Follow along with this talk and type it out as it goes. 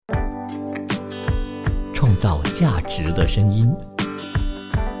创造价值的声音。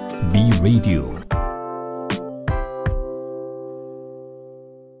B Radio。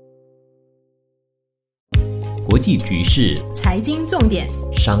国际局势、财经重点、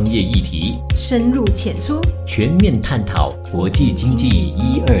商业议题，深入浅出，全面探讨国际经济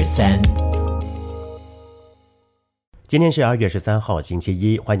123。今天是2月13号星期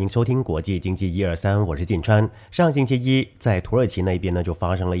一，欢迎收听国际经济123，我是晋川。上星期一在土耳其那边呢，就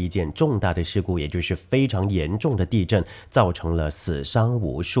发生了一件重大的事故，也就是非常严重的地震，造成了死伤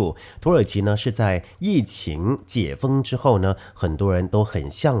无数。土耳其呢是在疫情解封之后呢，很多人都很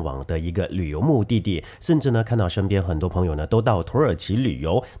向往的一个旅游目的地，甚至呢看到身边很多朋友呢都到土耳其旅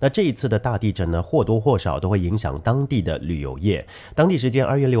游。那这一次的大地震呢，或多或少都会影响当地的旅游业。当地时间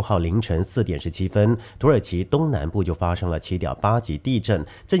2月6号凌晨4点17分，土耳其东南部就发生了7.8级地震，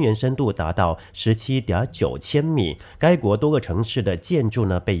震源深度达到17.9千米。该国多个城市的建筑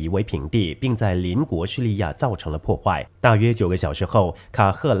呢被夷为平地，并在邻国叙利亚造成了破坏。大约9个小时后，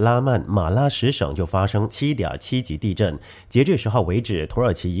卡赫拉曼马拉什省就发生7.7级地震。截至10号为止，土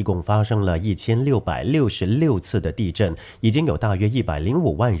耳其一共发生了1666次的地震，已经有大约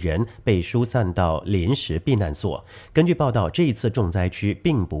105万人被疏散到临时避难所。根据报道，这一次重灾区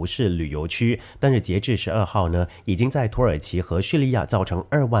并不是旅游区，但是截至12号呢，已经在土耳其和叙利亚造成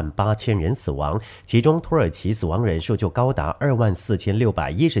28000人死亡，其中土耳其死亡人数就高达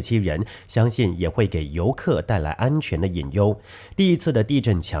24617人，相信也会给游客带来安全的隐忧。第一次的地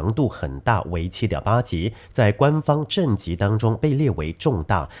震强度很大，为7.8级，在官方震级当中被列为重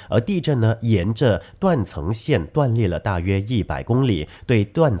大。而地震呢，沿着断层线断裂了大约100公里，对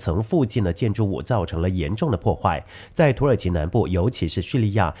断层附近的建筑物造成了严重的破坏。在土耳其南部，尤其是叙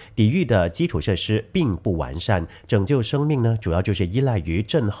利亚，抵御的基础设施并不完善，拯救生命呢，主要就是依赖于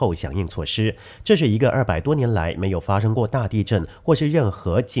震后响应措施。这是一个200多年来没有发生过大地震或是任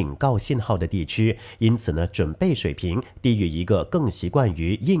何警告信号的地区，因此呢，准备水平低于一个更习惯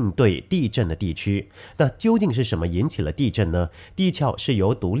于应对地震的地区。那究竟是什么引起了地震呢？地壳是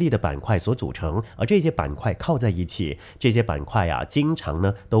由独立的板块所组成，而这些板块靠在一起，这些板块经常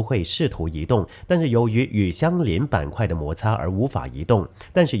呢都会试图移动，但是由于与相邻板块的摩擦而无法移动。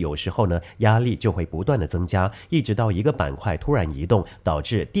但是有时候呢，压力就会不断的增加，一直到一个板块突然移动，导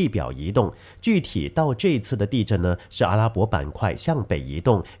致地表移动。具体到这一次的地震呢，是阿拉伯板块向北移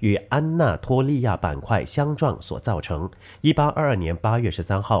动，与安纳托利亚板块相撞所造成。1822年8月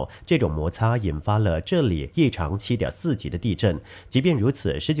13号，这种摩擦引发了这里一场7.4级的地震。即便如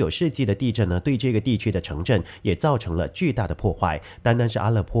此，19世纪的地震呢，对这个地区的城镇也造成了巨大的破坏，单单是阿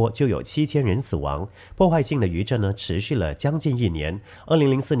勒颇就有7000人死亡。破坏性的余震呢，持续了将近1年。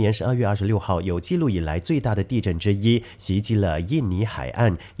2004年12月26号，有记录以来最大的地震之一袭击了印尼海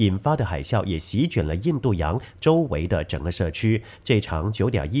岸，引发的海啸也席卷了印度洋周围的整个社区。这场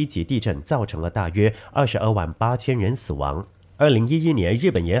9.1级地震造成了大约228000人死亡。2011年，日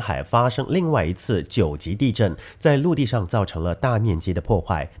本沿海发生另外一次9级地震，在陆地上造成了大面积的破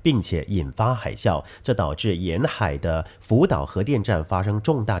坏，并且引发海啸，这导致沿海的福岛核电站发生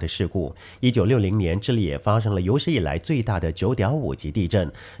重大的事故。1960年，这里也发生了有史以来最大的9.5级地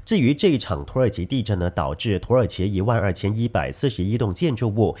震。至于这一场土耳其地震呢，导致土耳其12141栋建筑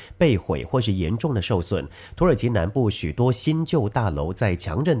物被毁或是严重的受损。土耳其南部许多新旧大楼在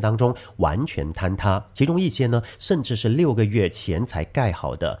强震当中完全坍塌，其中一些呢，甚至是6个月前才盖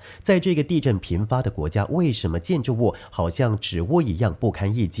好的。在这个地震频发的国家，为什么建筑物好像纸窝一样不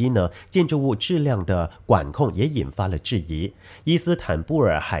堪一击呢？建筑物质量的管控也引发了质疑。伊斯坦布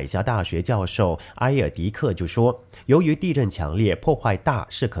尔海峡大学教授埃尔迪克就说，由于地震强烈，破坏大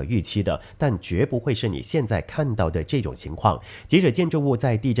是可预期的，但绝不会是你现在看到的这种情况。即使建筑物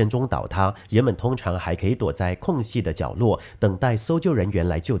在地震中倒塌，人们通常还可以躲在空隙的角落，等待搜救人员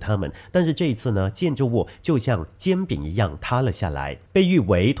来救他们。但是这一次呢，建筑物就像煎饼一样塌了下来。被誉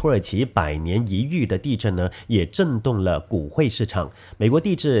为土耳其100年一遇的地震呢，也震动了股汇市场。美国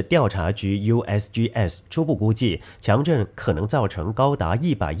地质调查局 USGS 初步估计，强震可能造成高达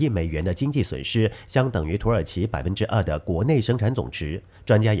100亿美元的经济损失，相等于土耳其2%的国内生产总值。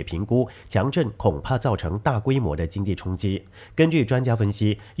专家也评估，强震恐怕造成大规模的经济冲击。根据专家分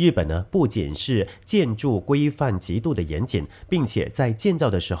析，日本呢不仅是建筑规范极度的严谨，并且在建造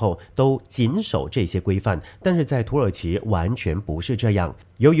的时候都谨守这些规范，但是在土耳其完完全不是这样。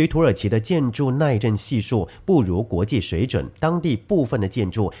由于土耳其的建筑耐震系数不如国际水准，当地部分的建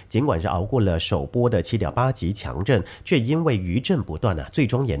筑尽管是熬过了首波的7.8级强震，却因为余震不断最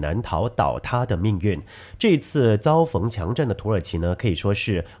终也难逃倒塌的命运。这次遭逢强震的土耳其呢，可以说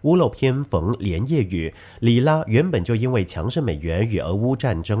是屋漏偏逢连夜雨。里拉原本就因为强势美元与俄乌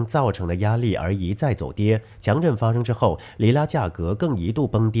战争造成的压力而一再走跌，强震发生之后，里拉价格更一度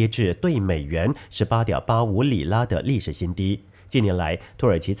崩跌至对美元18.85里拉的历史新低。近年来，土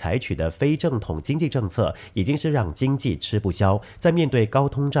耳其采取的非正统经济政策已经是让经济吃不消。在面对高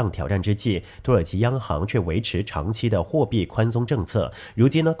通胀挑战之际，土耳其央行却维持长期的货币宽松政策。如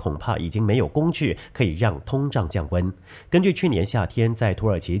今呢，恐怕已经没有工具可以让通胀降温。根据去年夏天在土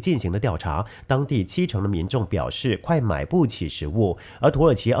耳其进行的调查，当地70%的民众表示快买不起食物，而土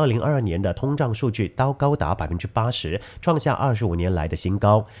耳其2022年的通胀数据高达 80%， 创下25年来的新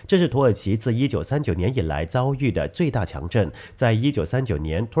高。这是土耳其自1939年以来遭遇的最大强震。在1939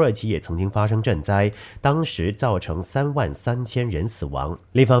年，土耳其也曾经发生震灾，当时造成33000人死亡。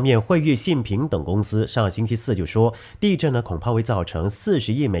另一方面，惠誉信评等公司上星期四就说，地震呢恐怕会造成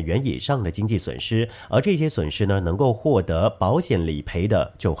40亿美元以上的经济损失，而这些损失呢能够获得保险理赔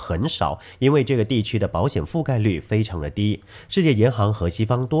的就很少，因为这个地区的保险覆盖率非常的低。世界银行和西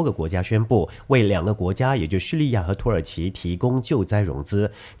方多个国家宣布为2个国家，也就是叙利亚和土耳其提供救灾融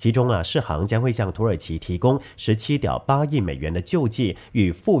资，其中世行将会向土耳其提供17.8亿美元的救济与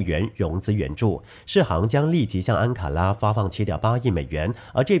复原融资援助。世行将立即向安卡拉发放7.8亿美元，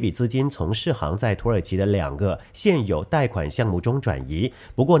而这笔资金从世行在土耳其的2个现有贷款项目中转移。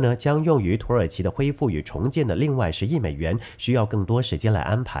不过呢，将用于土耳其的恢复与重建的另外10亿美元需要更多时间来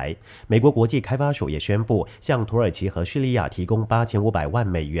安排。美国国际开发署也宣布向土耳其和叙利亚提供8500万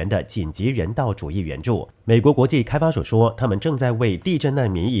美元的紧急人道主义援助。美国国际开发署说，他们正在为地震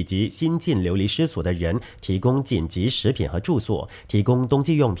难民以及新近流离失所的人提供紧急食品和住所，提供冬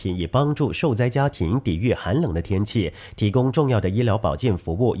季用品以帮助受灾家庭抵御寒冷的天气，提供重要的医疗保健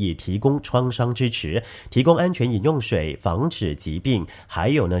服务以提供创伤支持，提供安全饮用水防止疾病，还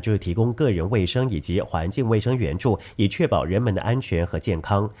有呢就是提供个人卫生以及环境卫生援助，以确保人们的安全和健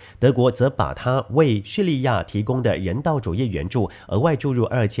康。德国则把它为叙利亚提供的人道主义援助额外注入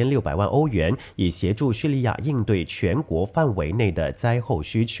2600万欧元，以协助叙利亚应对全国范围内的灾后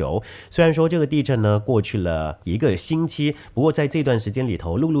需求。虽然说这个地震呢过去了1个星期，不过在这段时间里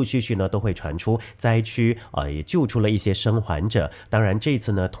头，陆陆续续呢都会传出灾区也救出了一些生还者。当然这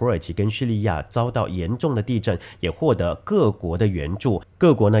次呢，土耳其跟叙利亚遭到严重的地震，也获得各国的援助。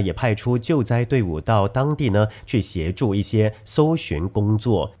各国呢也派出救灾队伍到当地呢去协助一些搜寻工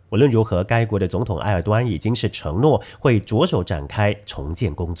作。无论如何，该国的总统埃尔多安已经是承诺会着手展开重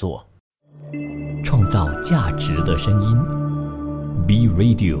建工作。创造价值的声音 B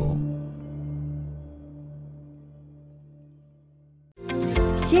Radio。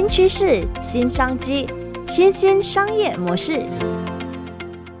新趋势、新商机、新兴商业模式。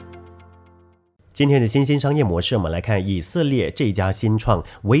今天的新兴商业模式，我们来看以色列这家新创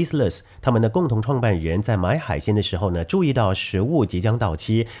Wazeless， 他们的共同创办人在买海鲜的时候呢，注意到食物即将到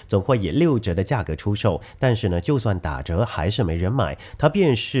期，总会以6折的价格出售，但是呢，就算打折还是没人买。他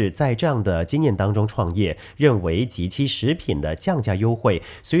便是在这样的经验当中创业，认为即期食品的降价优惠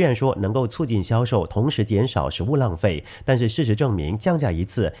虽然说能够促进销售，同时减少食物浪费，但是事实证明降价一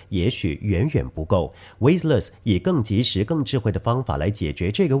次也许远远不够。Wazeless 以更及时、更智慧的方法来解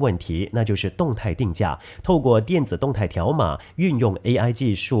决这个问题，那就是动态定价，透过电子动态条码，运用 AI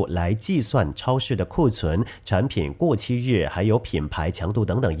技术来计算超市的库存、产品过期日，还有品牌强度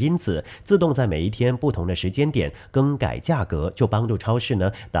等等因子，自动在每一天不同的时间点更改价格，就帮助超市呢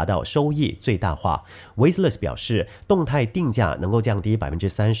达到收益最大化。Wazeless 表示，动态定价能够降低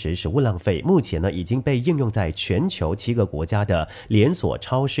 30% 食物浪费，目前呢已经被应用在全球7个国家的连锁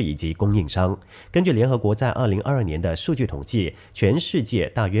超市以及供应商。根据联合国在2022年的数据统计，全世界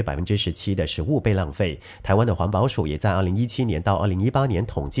大约 17% 的食物被浪费。台湾的环保署也在2017年到2018年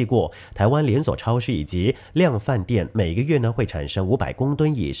统计过，台湾连锁超市以及量贩店每个月呢会产生500公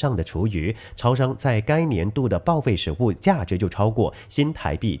吨以上的厨余，超商在该年度的报废食物价值就超过新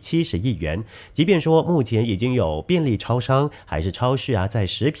台币70亿元。即便说目前已经有便利超商还是超市在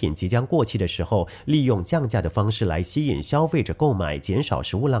食品即将过期的时候，利用降价的方式来吸引消费者购买，减少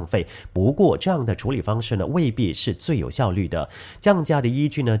食物浪费。不过这样的处理方式呢未必是最有效率的，降价的依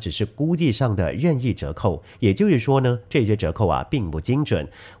据呢只是估计上的的任意折扣，也就是说呢，这些折扣并不精准。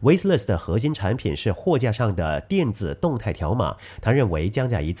Wazeless 的核心产品是货架上的电子动态条码，他认为降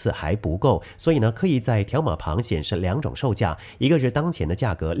价一次还不够，所以呢，可以在条码旁显示2种售价，一个是当前的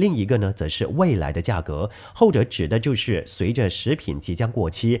价格，另一个呢则是未来的价格。后者指的就是随着食品即将过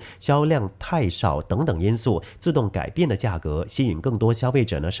期、销量太少等等因素自动改变的价格，吸引更多消费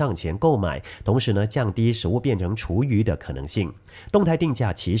者呢上前购买，同时呢降低食物变成厨余的可能性。动态定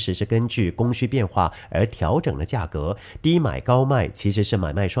价其实是根据供需变化而调整的价格，低买高卖其实是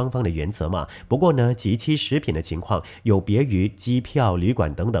买卖双方的原则嘛。不过呢，即期食品的情况有别于机票、旅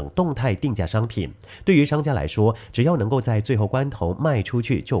馆等等动态定价商品。对于商家来说，只要能够在最后关头卖出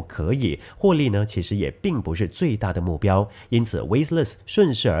去就可以，获利呢其实也并不是最大的目标。因此 Wazeless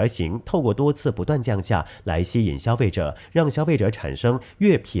顺势而行，透过多次不断降价来吸引消费者，让消费者产生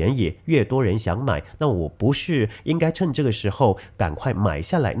越便宜越多人想买，那我不是应该趁这个时候赶快买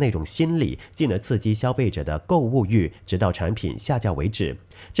下来那种心理，进而刺激消费者的购物欲，直到产品下架为止。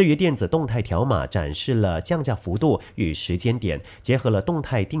至于电子动态条码展示了降价幅度与时间点，结合了动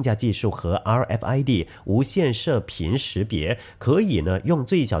态定价技术和 RFID 无线射频识别，可以呢用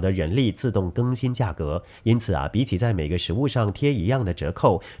最小的人力自动更新价格。因此比起在每个食物上贴一样的折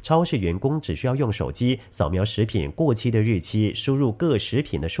扣，超市员工只需要用手机扫描食品过期的日期，输入各食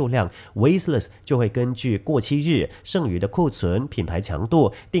品的数量， Wazeless 就会根据过期日、剩余的库存、品牌强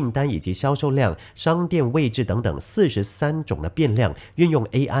度、订单以及销售量、商店位置等等43种的变量，运用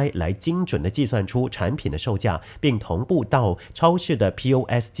AI 来精准的计算出产品的售价，并同步到超市的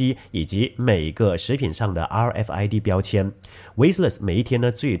POS 机以及每个食品上的 RFID 标签。Wazeless 每一天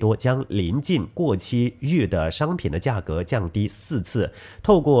呢最多将临近过期日的商品的价格降低4次。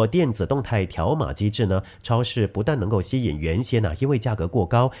透过电子动态条码机制呢，超市不但能够吸引原先因为价格过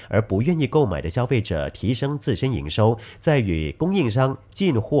高而不愿意购买的消费者，提升自身营收，在与供应商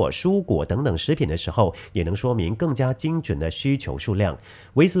进货蔬果等等食品的时候，也能说明更加精准的需求数量。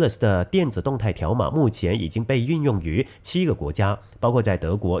Wazeless 的电子动态条码目前已经被运用于7个国家，包括在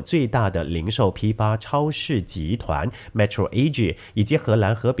德国最大的零售批发超市集团 Metro AG， 以及荷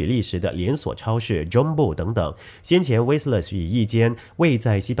兰和比利时的连锁超市 Jumbo 等等。先前 Wazeless 与一间位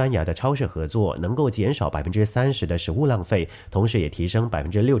在西班牙的超市合作，能够减少 30% 的食物浪费，同时也提升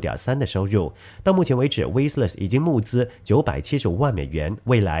 6.3% 的收入。到目前为止， Wazeless 已经募资975万美元，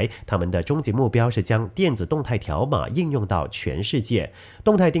未来他们的终极目标是将电子动态条码应用到全世界。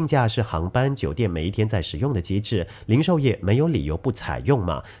动态定价是航班、酒店每一天在使用的机制，零售业没有理由不采用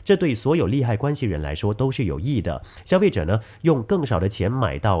嘛，这对所有利害关系人来说都是有益的。消费者呢用更少的钱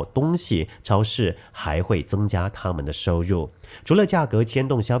买到东西，超市还会增加他们的收入。除了价格牵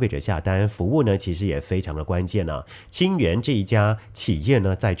动消费者下单，服务呢其实也非常的关键清源这一家企业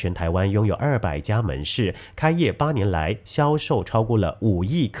呢，在全台湾拥有200家门市，开业8年来销售超过了5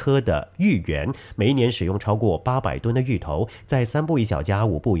亿颗的芋圆，每一年使用超过800吨的芋头，在3步一小家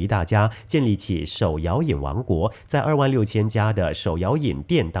5步一大家建立起手摇饮王国，在26000家的手摇饮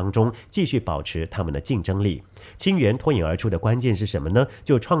店当中继续保持他们的竞争力。清源脱颖而出的关键是什么呢？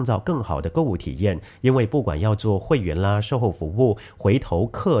就创造更好的购物体验，因为不管要做会员啦、售后服务、回头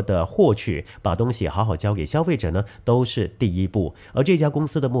客的获取，把东西好好交给消费者呢，都是第一步。而这家公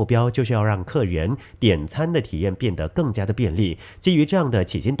司的目标就是要让客人点餐的体验变得更加的便利。基于这样的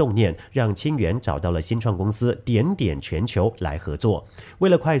起心动念，让清源找到了新创公司点点全球来合作。为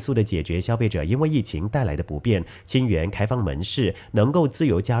了快速的解决消费者因为疫情带来的不便，清源开放门市，能够自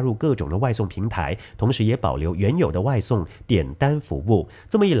由加入各种的外送平台，同时也保留原有的外送点单服务。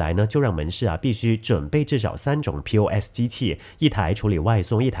这么一来呢，就让门市必须准备至少3种 POS 机器，一台处理外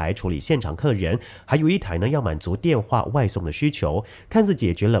送，一台处理现场客人，还有一台呢要满足电话外送的需求。看似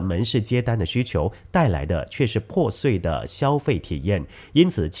解决了门市接单的需求，带来的却是破碎的消费体验。因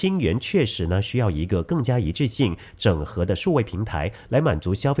此清源确实呢需要一个更加一致性整合的数位平台，来满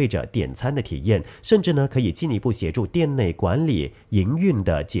足消费者点餐的体验，甚至呢可以进一步协助店内管理营运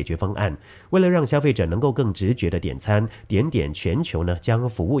的解决方案。为了让消费者能够更直觉的点餐，点点全球呢将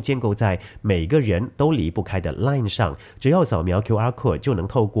服务建构在每个人都离不开的 LINE 上，只要扫描 QR Code 就能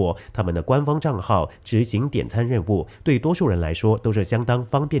透过他们的官方账号执行点餐任务，对多数人来说都是相当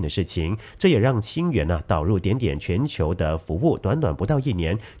方便的事情。这也让清源导入点点全球的服务，短短不到1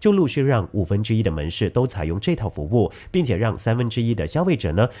年就陆续让1/5的门市都采用这套服务，并且让1/3的消费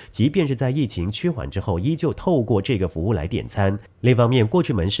者呢，即便是在疫情趋缓之后，依旧透过这个服务来点餐。另一方面，过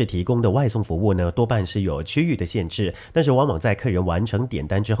去门市提供的外送服务呢，多半是有区域的限制，但是往往在客人完成点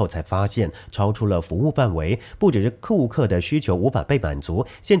单之后才发现超出了服务范围，不只是顾客的需求无法被满足，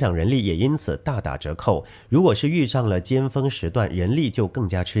现场人力也因此大打折扣。如果是遇上了尖峰时段，人力就更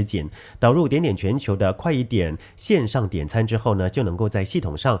加吃紧。导入点点全球的快一点线上点餐之后呢，就能够在系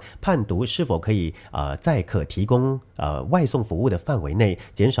统上上判读是否可以在可提供外送服务的范围内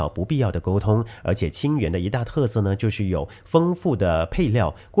减少不必要的沟通。而且清源的一大特色呢，就是有丰富的配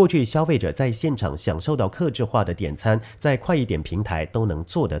料，过去消费者在现场享受到客制化的点餐，在快一点平台都能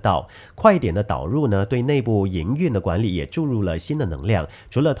做得到。快一点的导入呢，对内部营运的管理也注入了新的能量。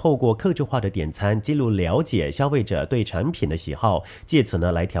除了透过客制化的点餐记录了解消费者对产品的喜好，借此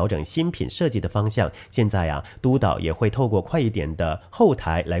呢来调整新品设计的方向，现在督导也会透过快一点的后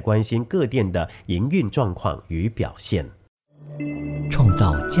台来关心各店的营运状况与表现。创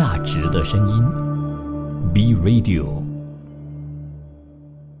造价值的声音 B Radio，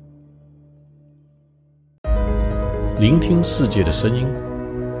 聆听世界的声音，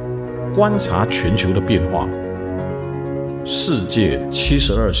观察全球的变化，世界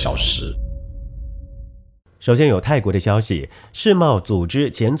72小时。首先有泰国的消息，世贸组织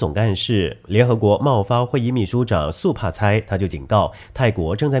前总干事、联合国贸发会议秘书长素帕猜他就警告，泰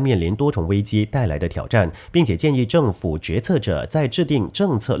国正在面临多重危机带来的挑战，并且建议政府决策者在制定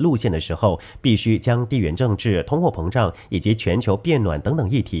政策路线的时候，必须将地缘政治、通货膨胀以及全球变暖等等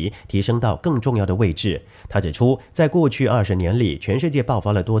议题提升到更重要的位置。他指出，在过去20年里，全世界爆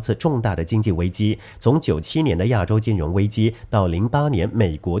发了多次重大的经济危机，从97年的亚洲金融危机到08年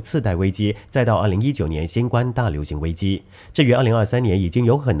美国次贷危机，再到2019年新冠大流行危机。至于2023年，已经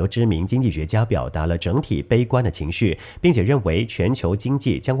有很多知名经济学家表达了整体悲观的情绪，并且认为全球经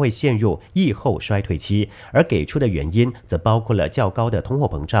济将会陷入疫后衰退期，而给出的原因则包括了较高的通货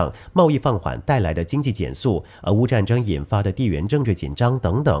膨胀、贸易放缓带来的经济减速、俄乌战争引发的地缘政治紧张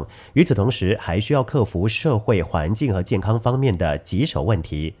等等。与此同时，还需要克服社会环境和健康方面的棘手问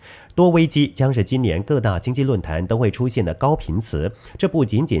题。多危机将是今年各大经济论坛都会出现的高频词，这不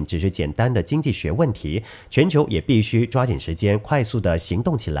仅仅只是简单的经济学问题，全球也必须抓紧时间，快速的行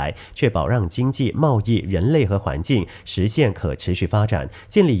动起来，确保让经济、贸易、人类和环境实现可持续发展，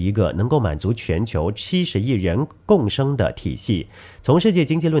建立一个能够满足全球70亿人共生的体系。从世界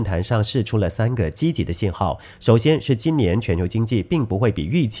经济论坛上释出了3个积极的信号，首先是今年全球经济并不会比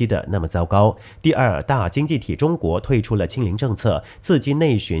预期的那么糟糕。第二，大经济体中国退出了清零政策，刺激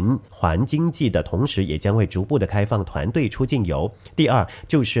内循环经济的同时，也将会逐步的开放团队出境游。第二，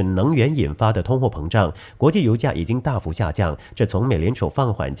就是能源引发的通货膨胀，国际油价已经大幅下降，这从美联储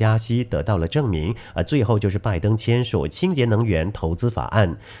放缓加息得到了证明。最后就是拜登签署清洁能源投资法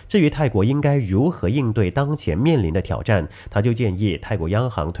案。至于泰国应该如何应对当前面临的挑战，他就建议泰国央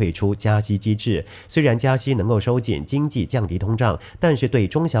行退出加息机制。虽然加息能够收紧经济、降低通胀，但是对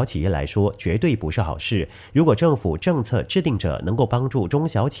中小企业来说绝对不是好事。如果政府政策制定者能够帮助中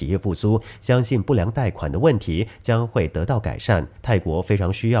小企业复苏，相信不良贷款的问题将会得到改善。泰国非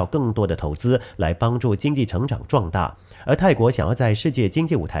常需要更多的投资来帮助经济成长壮大。而泰国想要在世界经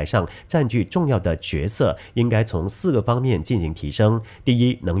济舞台上占据重要的角色，应该从4个方面进行提升。第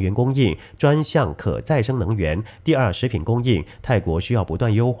一，能源供应，专项可再生能源。第二，食品供应，泰国需要不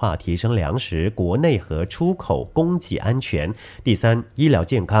断优化提升粮食国内和出口供给安全。第三，医疗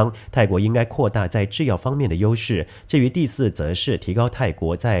健康，泰国应该扩大在制药方面的优势。至于第4，则是提高泰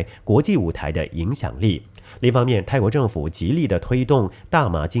国在国际舞台的影响力。另一方面，泰国政府极力的推动大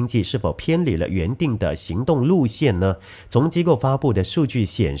麻经济，是否偏离了原定的行动路线呢？从机构发布的数据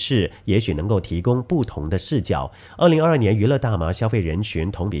显示，也许能够提供不同的视角。2022年娱乐大麻消费人群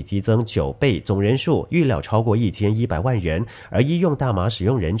同比激增9倍，总人数预料超过1100万人，而医用大麻使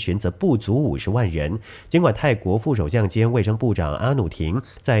用人群则不足50万人。尽管泰国副首相兼卫生部长阿努廷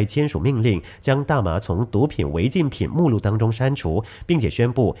在签署命令，将大麻从毒品违禁品目录当中删除，并且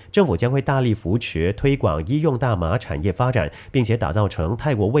宣布政府将会大力扶持推广医用大麻产业发展，并且打造成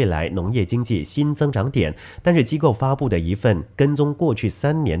泰国未来农业经济新增长点。但是机构发布的一份跟踪过去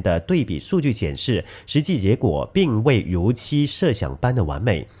3年的对比数据显示，实际结果并未如期设想般的完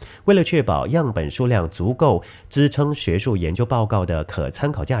美。为了确保样本数量足够支撑学术研究报告的可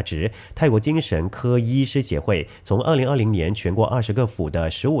参考价值，泰国精神科医师协会从2020年全国20个府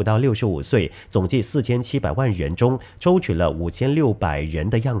的15到65岁总计4700万人中抽取了5600人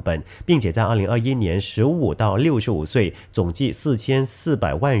的样本，并且在2021年15到65岁总计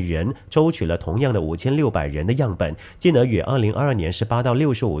4400万人抽取了同样的5600人的样本，进而与2022年18到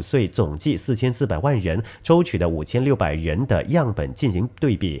65岁总计4400万人抽取的5600人的样本进行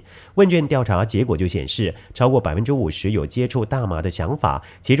对比。问卷调查结果就显示，超过50%有接触大麻的想法，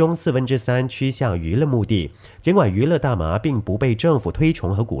其中3/4趋向娱乐目的。尽管娱乐大麻并不被政府推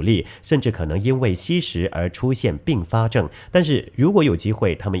崇和鼓励，甚至可能因为吸食而出现并发症，但是如果有机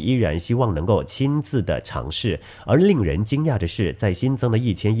会，他们依然希望能够亲自的尝试。而令人惊讶的是，在新增的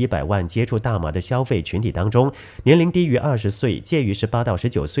1100万接触大麻的消费群体当中，年龄低于20岁，介于18到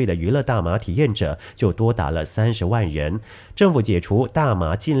19岁的娱乐大麻体验者就多达了30万人。政府解除大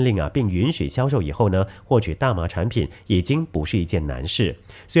麻禁令并允许销售以后呢，获取大麻产品已经不是一件难事。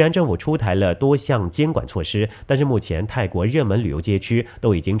虽然政府出台了多项监管措施，但是目前泰国热门旅游街区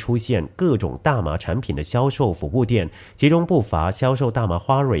都已经出现各种大麻产品的销售服务店，其中不乏销售大麻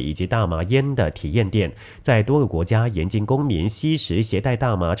花蕊以及大麻烟的体验店。在多个国家严禁公民吸食携带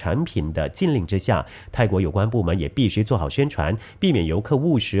大麻产品的禁令之下，泰国有关部门也必须做好宣传，避免游客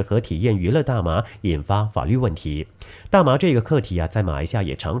误食和体验娱乐大麻，引发法律问题。大麻这个课题在马来西亚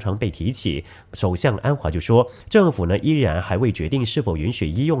也常常被提起。首相安华就说，政府呢依然还未决定是否允许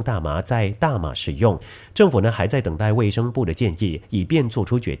医用大麻在大马使用，政府呢还在等待卫生部的建议，以便做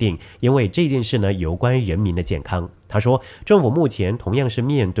出决定，因为这件事呢有关人民的健康。他说，政府目前同样是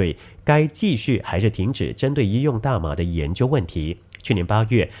面对该继续还是停止针对医用大麻的研究问题。去年8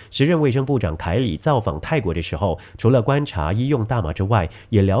月，时任卫生部长凯里造访泰国的时候，除了观察医用大麻之外，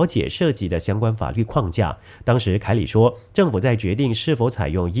也了解涉及的相关法律框架。当时凯里说，政府在决定是否采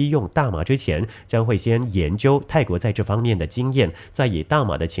用医用大麻之前，将会先研究泰国在这方面的经验，再以大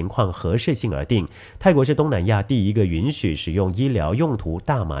麻的情况合适性而定。泰国是东南亚第一个允许使用医疗用途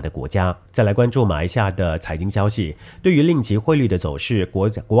大麻的国家。再来关注马来西亚的财经消息，对于令吉汇率的走势，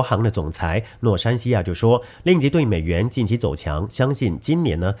国行的总裁诺山西亚就说，令吉对美元近期走强，相信今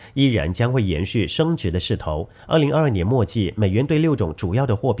年呢依然将会延续升值的势头。2022年末季，美元对6种主要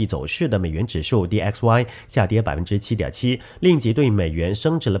的货币走势的美元指数 DXY 下跌 7.7%， 令吉对美元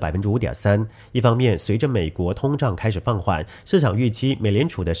升值了 5.3%。 一方面，随着美国通胀开始放缓，市场预期美联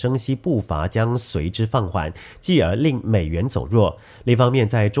储的升息步伐将随之放缓，继而令美元走弱。另一方面，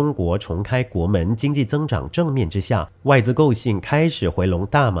在中国重开国门、经济增长正面之下，外资购信开始回笼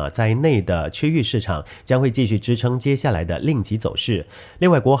大马在内的区域市场，将会继续支撑接下来的令吉走势。另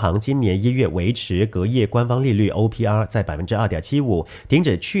外，国行今年1月维持隔夜官方利率 OPR 在 2.75%， 停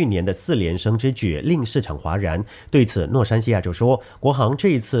止去年的4连升之举，令市场哗然。对此，诺山西亚就说，国行这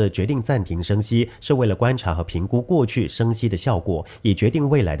一次决定暂停升息，是为了观察和评估过去升息的效果，以决定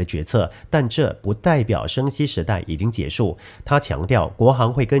未来的决策，但这不代表升息时代已经结束。他强调，国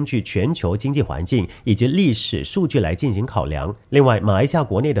行会根据全球经济环境以及历史数据来进行考量。另外，马来西亚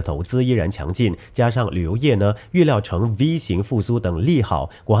国内的投资依然强劲，加上旅游业呢预料呈 V 型复苏等利好，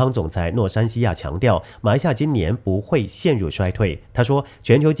国行总裁诺山西亚强调，马来西亚今年不会陷入衰退。他说，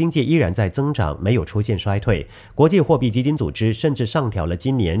全球经济依然在增长，没有出现衰退。国际货币基金组织甚至上调了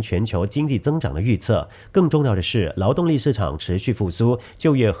今年全球经济增长的预测。更重要的是，劳动力市场持续复苏，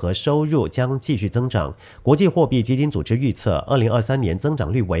就业和收入将继续增长。国际货币基金组织预测2023年增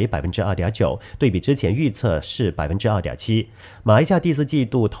长率为 2.9%， 对比之前预测是 2.7%。 马来西亚第4季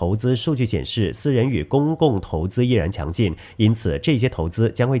度投资数据显示，私人与公共投资依然强劲，因此这些投资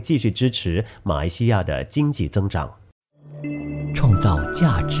将会继续支持马来西亚的经济增长。创造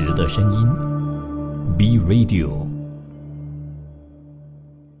价值的声音 B Radio。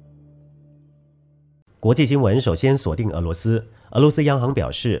 国际新闻首先锁定俄罗斯。俄罗斯央行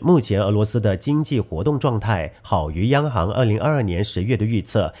表示，目前俄罗斯的经济活动状态好于央行2022年10月的预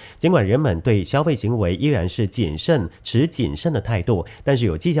测。尽管人们对消费行为依然是持谨慎的态度，但是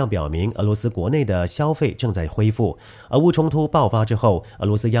有迹象表明俄罗斯国内的消费正在恢复。俄乌冲突爆发之后，俄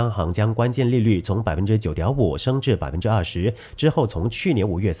罗斯央行将关键利率从 9.5% 升至 20%， 之后从去年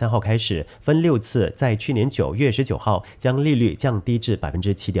5月3号开始分6次，在去年9月19号将利率降低至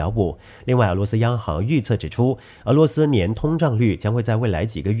 7.5%。 另外，俄罗斯央行预测指出，俄罗斯年通胀率将会在未来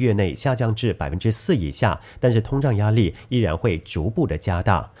几个月内下降至 4% 以下，但是通胀压力依然会逐步的加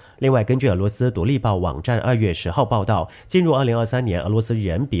大。另外，根据俄罗斯独立报网站2月10号报道，进入2023年，俄罗斯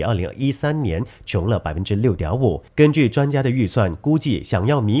人比2013年穷了 6.5%。 根据专家的预算，估计想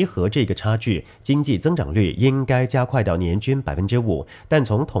要弥合这个差距，经济增长率应该加快到年均 5%， 但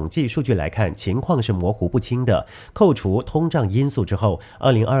从统计数据来看，情况是模糊不清的。扣除通胀因素之后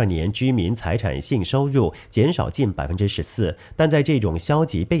，2022年居民财产性收入减少近 14%， 但在这种消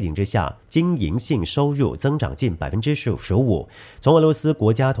极背景之下，经营性收入增长近 15%。 从俄罗斯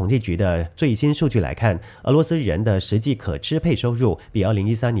国家统计局的最新数据来看，俄罗斯人的实际可支配收入比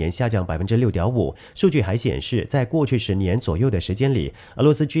2013年下降 6.5%。 数据还显示，在过去10年左右的时间里，俄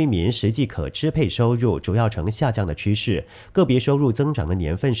罗斯居民实际可支配收入主要呈下降的趋势。个别收入增长的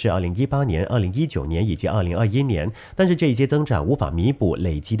年份是2018年、2019年以及2021年，但是这些增长无法弥补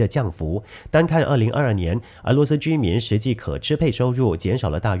累积的降幅。单看2022年，俄罗斯居民实际可支配收入减少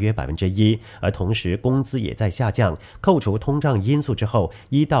了大约 1%， 而同时工资也在下降。扣除通胀因素之后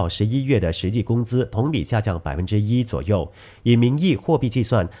，1到11月的实际工资同比下降 1% 左右。以名义货币计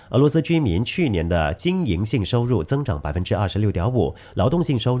算，俄罗斯居民去年的经营性收入增长 26.5%， 劳动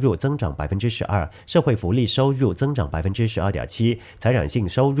性收入增长 12%， 社会福利收入增长 12.7%， 财产性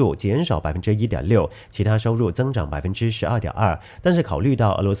收入减少 1.6%， 其他收入增长 12.2%。 但是考虑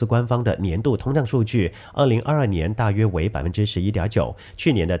到俄罗斯官方的年度通胀数据2022年大约为 11.9%，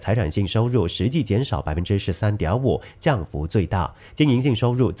 去年的财产性收入实际减少 13.5%， 降幅最大，经营性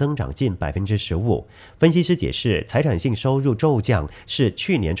收入增长近 15%。 分析师解释，财产性收入骤降是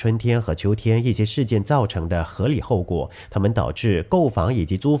去年春天和秋天一些事件造成的合理后果，它们导致购房以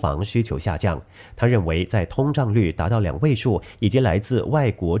及租房需求下降。他认为在通胀率达到2位数以及来自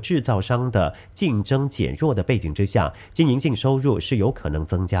外国制造商的竞争减弱的背景之下，经营性收入是有可能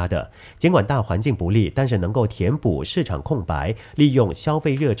增加的。尽管大环境不利，但是能够填补市场空白，利用消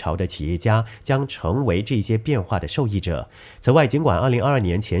费热潮的企业家将成为这些变化的受益者。此外，尽管2022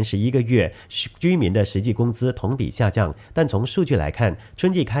年前11个月居民的实际工资同比下降，但从数据来看，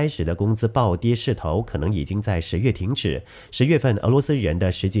春季开始的工资暴跌势头可能已经在10月停止。10月份俄罗斯人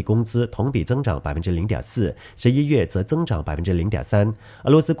的实际工资同比增长 0.4%， 11月则增长 0.3%。 俄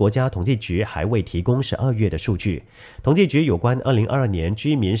罗斯国家统计局还未提供12月的数据。统计局有关2022年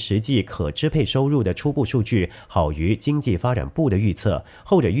居民实际可支配收入的初步数据好于经济发展部的预测，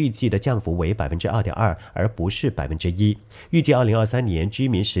后者预计的降幅为 2.2%， 而不是 1%。 预计2023年居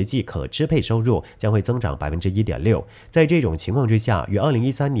民实际可支配收入将会增长 1.6%。 在这种情况之下，与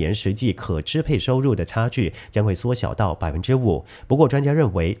2013年实际可支配收入的差距将会缩小到 5%。 不过专家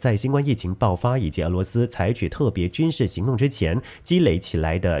认为，在新冠疫情爆发以及俄罗斯采取特别军事行动之前，积累起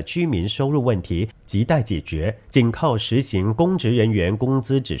来的居民收入问题亟待解决，仅靠实行公职人员工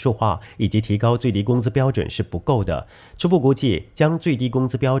资指数化以及提高最低工资标准是不够的。初步估计，将最低工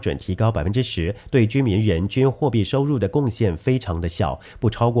资标准提高 10%， 对居民人均货币收入的贡献非常的小，不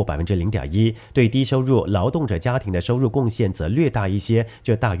超过 0.1%， 对低收入劳动者家庭的收入贡献则略大一些，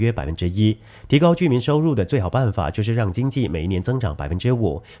就大约 1%。 提高居民收入的最好办法就是让经济每一年增长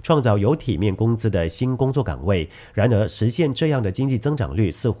 5%， 创造有体面工资的新工作岗位。然而实现这样的经济增长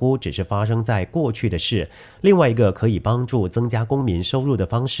率似乎只是发生在过去的事。另外一个可以帮助增加公民收入的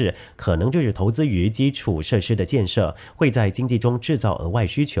方式，可能就是投资于基础设施的建设，会在经济中制造额外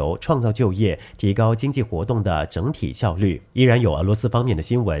需求，创造就业，提高经济活动的整体效率。依然有俄罗斯方面的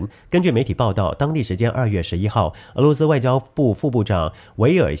新闻。根据媒体报道，当地时间2月11号，俄罗斯外交部副部长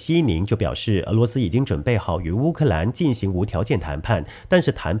维尔西宁就表示，俄罗斯已经准备好与乌克兰进行无条件谈判，但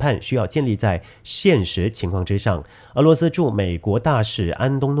是谈判需要建立在现实情况之上。俄罗斯驻美国大使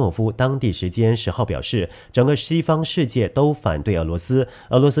安东诺夫当地时间10号表示，整个西方世界都反对俄罗斯，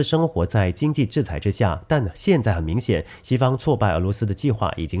俄罗斯生活在经济制裁之下，但现在很明显，西方挫败俄罗斯的计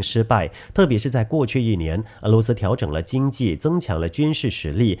划已经失败，特别是在过去1年，俄罗斯调整了经济，增强了军事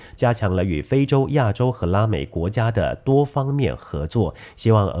实力，加强了与非洲、亚洲和拉美国家的多方面合作，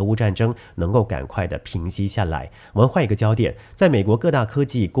希望俄乌战争能够赶快的平息下来。我们换一个焦点，在美国各大科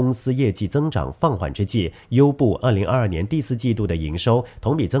技公司业绩增长放缓之际，优步2022年第4季度的营收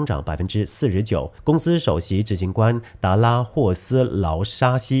同比增长 49%。 公司首席执行官达拉霍斯劳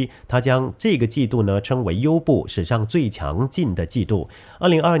沙西，他将这个季度称为优步史上最强劲的季度。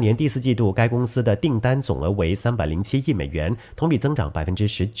2022年第4季度，该公司的订单总额为307亿美元，同比增长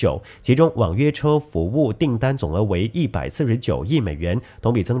 19%， 其中网约车服务订单总额为149亿美元，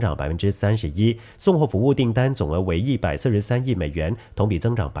同比增长 31%， 送货服务订单总额为143亿美元，同比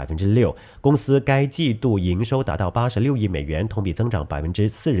增长 6%。 公司该季度营收达到86亿美元，同比增长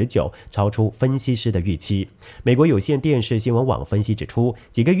 49%， 超出分析师的预期。美国有线电视新闻网分析指出，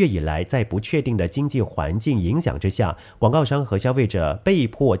几个月以来，在不确定的经济环境影响之下，广告商和消费者被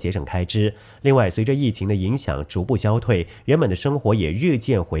迫节省开支。另外，随着疫情的影响逐步消退，人们的生活也日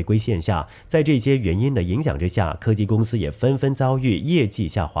渐回归线下。在这些原因的影响之下，科技公司也纷纷遭遇业绩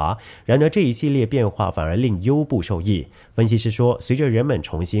下滑。然而，这一系列变化反而令优步受益。分析师说，随着人们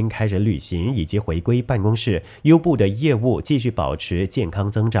重新开始旅行以及回归办公室，优步的业务继续保持健康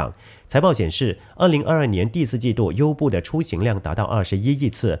增长。财报显示，2022年第4季度优步的出行量达到21亿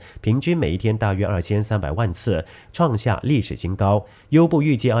次，平均每一天大约2300万次，创下历史新高。优步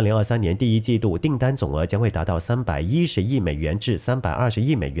预计2023年第1季度订单总额将会达到310亿美元至320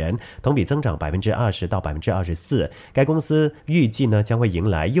亿美元，同比增长 20% 到 24%。该公司预计将会迎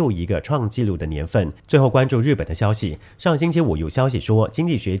来又一个创纪录的年份。最后关注日本的消息，上星期五有消息说，经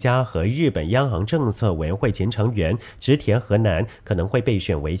济学家和日本央行政策委员会前成员植田和男可能会被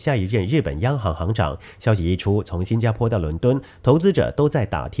选为下一任日本央行行长。消息一出，从新加坡到伦敦，投资者都在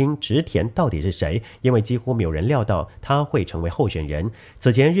打听植田到底是谁，因为几乎没有人料到他会成为候选人。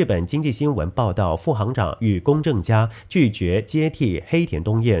此前日本经济新闻报道，副行长与公正家拒绝接替黑田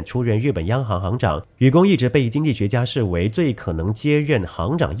东彦出任日本央行行长。宇宫一直被经济学家视为最可能接任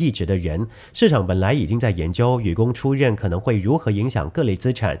行长一职的人，市场本来已经在研究宇宫出任可能会如何影响各类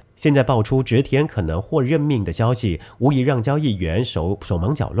资产，现在爆出植田可能或任命的消息，无疑让交易员手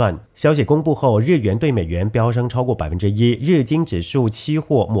忙脚乱。消息公布后，日元对美元飙升超过 1%， 日经指数期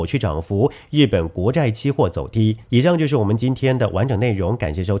货抹去涨幅，日本国债期货走低。以上就是我们今天的完整内容，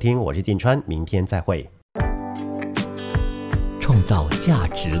感谢收听，我是晋川，明天再会。创造价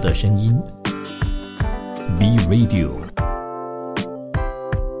值的声音 ，B Radio。